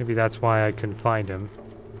 Maybe that's why I couldn't find him.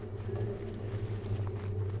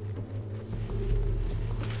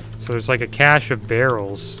 So there's like a cache of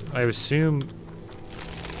barrels. I assume...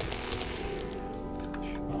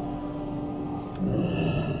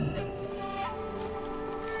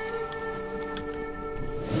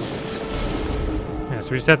 Yeah,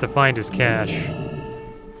 so we just have to find his cache.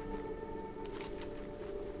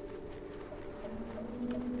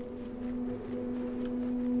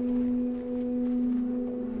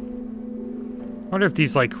 I wonder if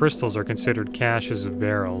these, like, crystals are considered caches of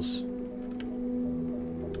barrels.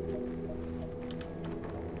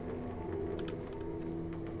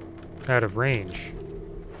 Out of range.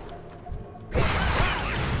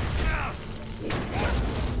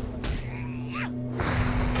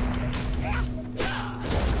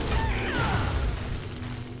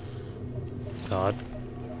 It's odd.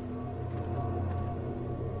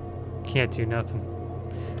 Can't do nothing.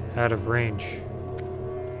 Out of range.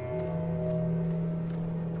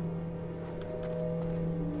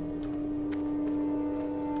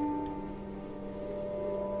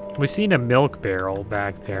 We've seen a milk barrel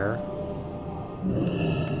back there.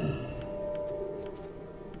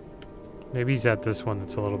 Maybe he's at this one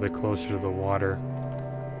that's a little bit closer to the water.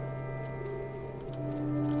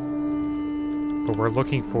 But we're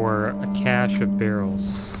looking for a cache of barrels.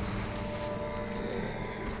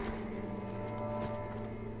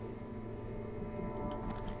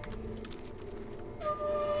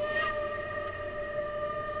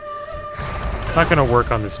 It's not gonna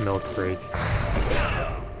work on this milk crate.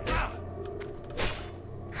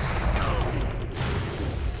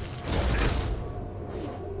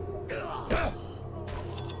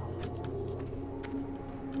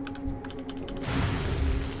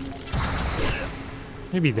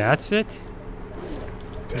 Maybe that's it?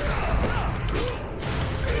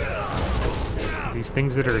 These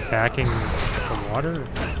things that are attacking the water?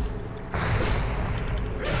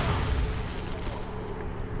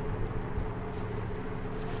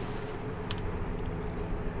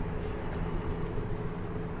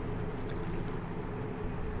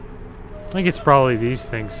 I think it's probably these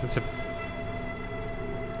things. It's a...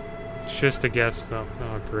 just a guess, though.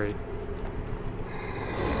 Oh, great.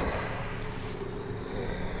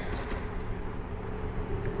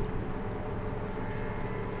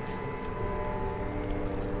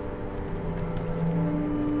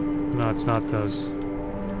 No, it's not those.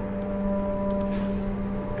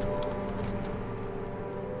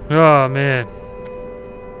 Oh, man.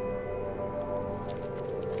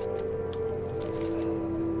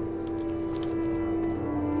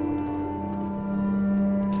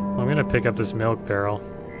 I'm gonna pick up this milk barrel.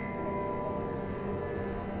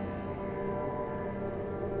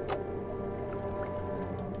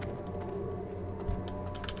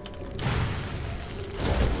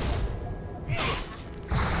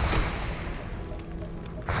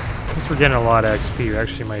 Since we're getting a lot of XP, we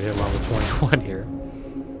actually might hit level 21 here.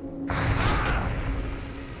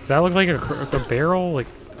 Does that look like a barrel? Like,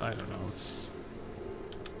 I don't know. It's...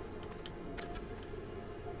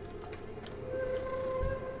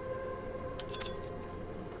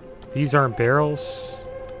 These aren't barrels.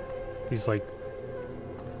 These, like...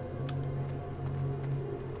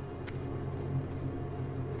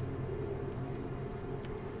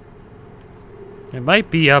 It might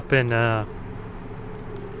be up in,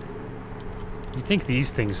 You'd think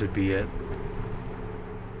these things would be it.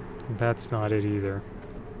 That's not it either.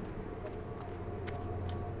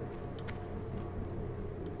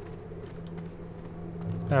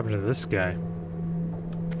 What happened to this guy?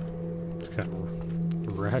 Just got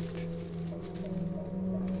wrecked.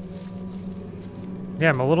 Yeah,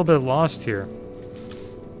 I'm a little bit lost here.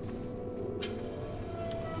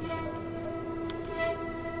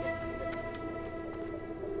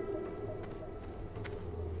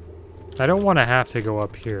 I don't want to have to go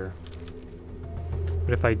up here.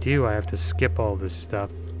 But if I do, I have to skip all this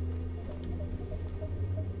stuff.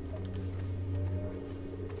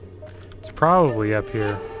 It's probably up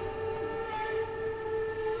here.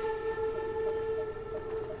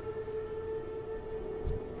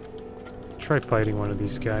 Try fighting one of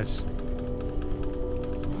these guys.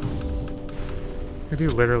 I do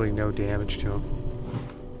literally no damage to him.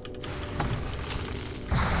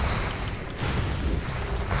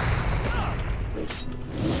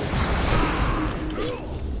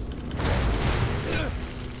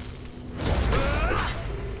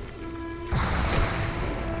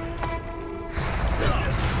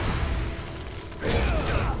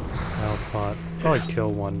 Probably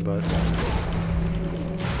kill one, but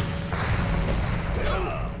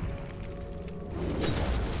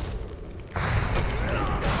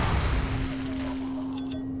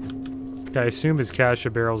I assume his cache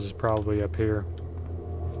of barrels is probably up here.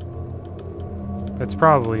 That's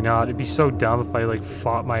probably not. It'd be so dumb if I like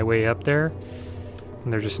fought my way up there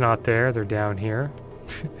and they're just not there. They're down here.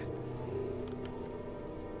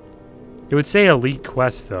 It would say elite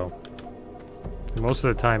quest though. And most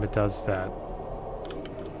of the time it does that.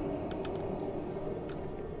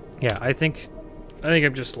 Yeah, I think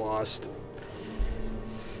I'm just lost.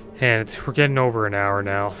 And we're getting over an hour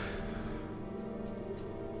now.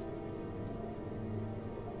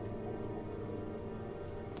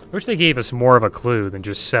 I wish they gave us more of a clue than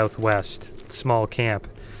just southwest, small camp.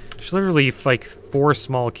 There's literally like 4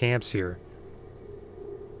 small camps here.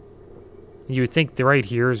 You would think right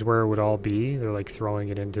here is where it would all be. They're like throwing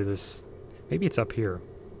it into this. Maybe it's up here.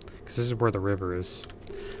 Because this is where the river is.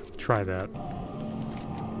 Try that.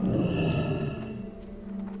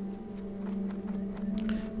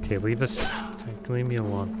 Okay, leave us. Okay, leave me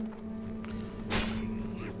alone.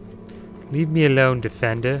 Leave me alone,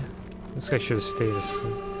 defender. This guy should have stayed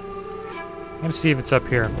asleep. I'm gonna see if it's up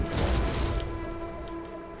here.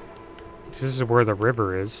 This is where the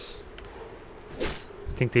river is. I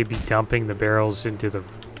think they'd be dumping the barrels into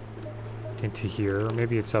here, or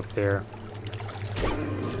maybe it's up there.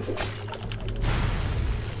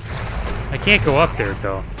 I can't go up there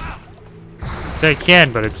though. I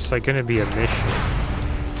can, but it's like gonna be a mission.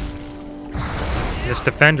 This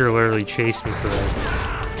defender literally chased me for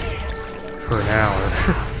an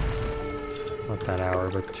hour. Not that hour,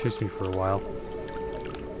 but chased me for a while.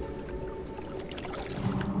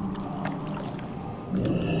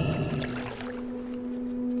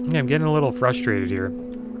 Yeah, I'm getting a little frustrated here.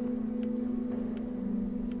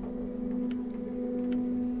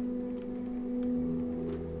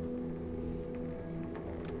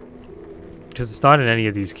 Because it's not in any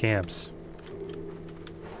of these camps.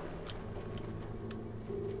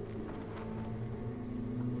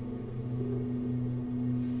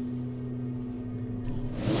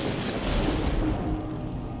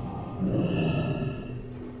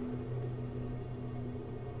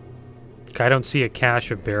 I don't see a cache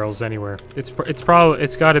of barrels anywhere. It's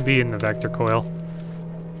got to be in the vector coil.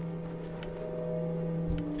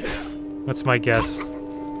 That's my guess.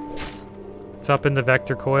 It's up in the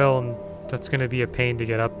vector coil, and that's going to be a pain to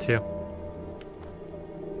get up to.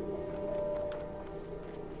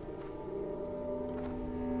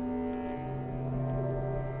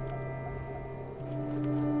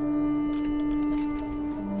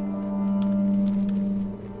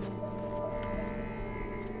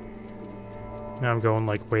 Now I'm going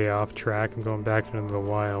like way off track. I'm going back into the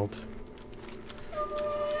wild.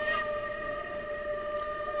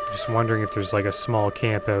 Just wondering if there's like a small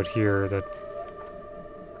camp out here that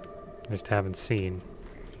I just haven't seen.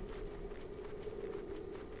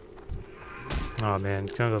 Oh man,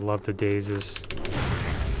 kind of love the dazes.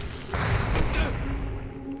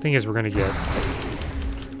 Thing is, we're gonna get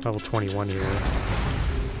level 21 here.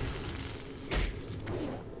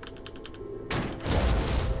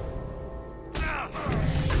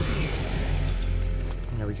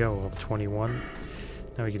 There we go, level 21.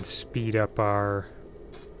 Now we can speed up our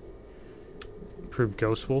improved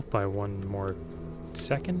Ghost Wolf by 1 more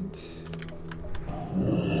second.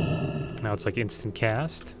 Now it's like instant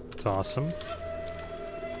cast. It's awesome.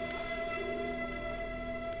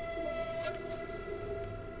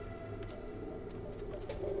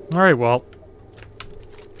 Alright, well.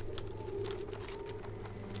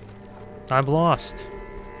 I'm lost.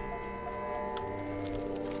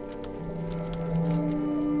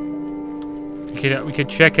 We could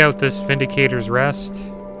check out this Vindicator's Rest.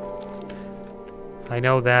 I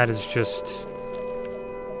know that is just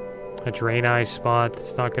a Draenei spot.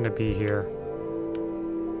 It's not going to be here.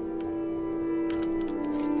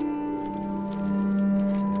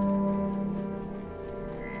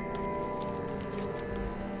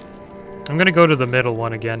 I'm going to go to the middle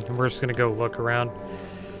one again, and we're just going to go look around.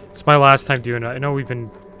 It's my last time doing it. I know we've been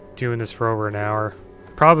doing this for over an hour.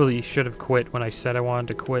 Probably should have quit when I said I wanted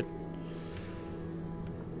to quit.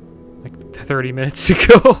 Like 30 minutes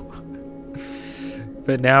ago.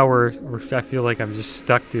 But now I feel like I'm just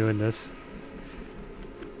stuck doing this.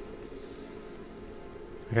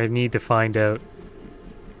 Like I need to find out.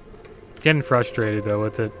 Getting frustrated though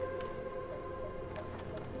with it.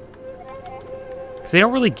 Cause they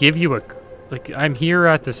don't really give you a, like I'm here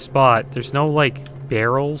at the spot. There's no like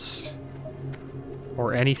barrels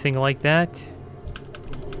or anything like that.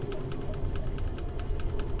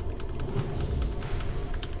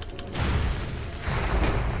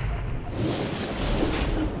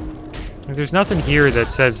 There's nothing here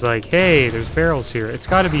that says like, hey, there's barrels here. It's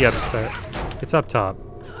got to be upstairs. It's up top.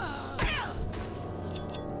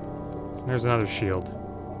 There's another shield.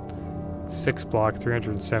 6 block,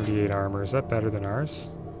 378 armor. Is that better than ours?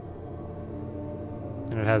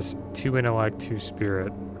 And it has 2 intellect, 2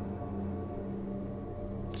 spirit.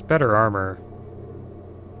 It's better armor.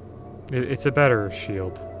 It's a better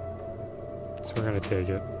shield. So we're going to take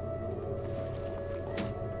it.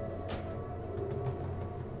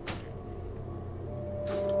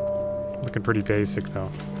 Looking pretty basic,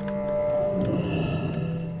 though.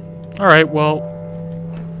 Alright, well,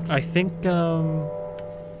 I think, yeah,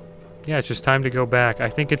 it's just time to go back. I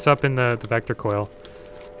think it's up in the vector coil.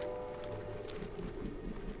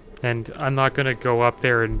 And I'm not going to go up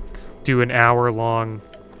there and do an hour-long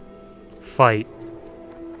fight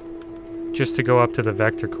just to go up to the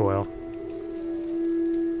vector coil.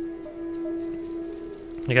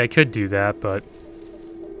 Like, I could do that, but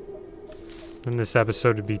then this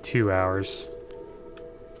episode would be 2 hours.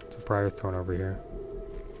 There's a briar thorn over here.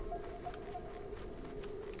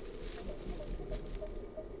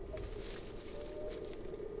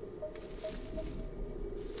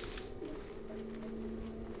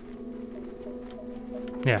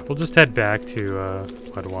 Yeah, we'll just head back to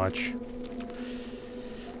Bloodwatch.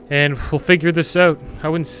 And we'll figure this out. I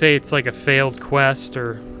wouldn't say it's like a failed quest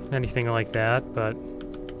or anything like that, but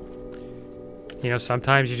you know,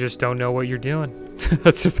 sometimes you just don't know what you're doing.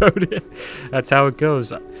 That's about it. That's how it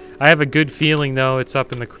goes. I have a good feeling, though, it's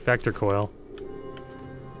up in the vector coil.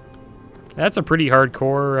 That's a pretty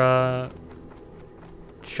hardcore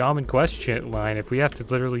shaman quest line. If we have to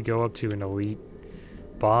literally go up to an elite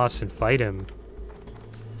boss and fight him,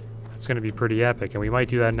 it's going to be pretty epic, and we might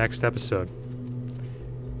do that next episode.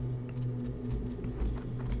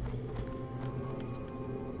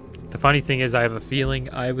 The funny thing is, I have a feeling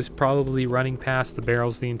I was probably running past the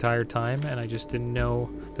barrels the entire time, and I just didn't know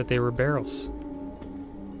that they were barrels.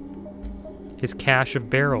 His cache of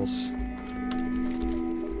barrels.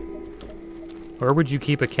 Where would you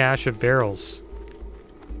keep a cache of barrels?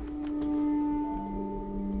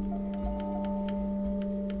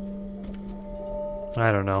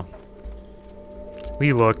 I don't know.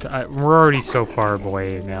 We looked. We're already so far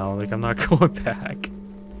away now. Like, I'm not going back.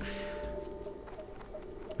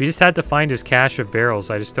 We just had to find his cache of barrels.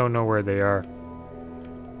 I just don't know where they are.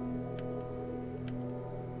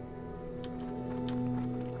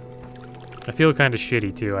 I feel kind of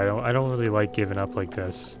shitty too. I don't really like giving up like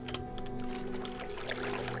this.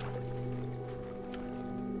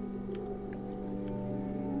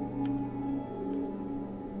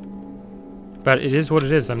 But it is what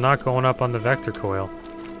it is. I'm not going up on the vector coil.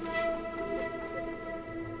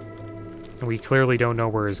 And we clearly don't know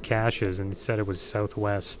where his cache is, and he said it was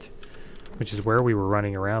southwest, which is where we were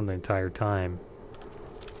running around the entire time.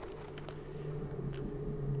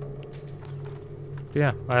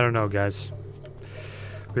 Yeah, I don't know, guys.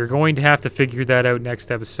 We're going to have to figure that out next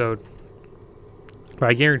episode. But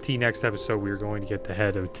I guarantee next episode we're going to get the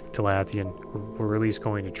head of Talathian. We're at least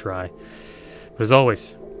going to try. But as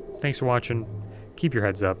always, thanks for watching. Keep your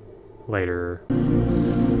heads up. Later.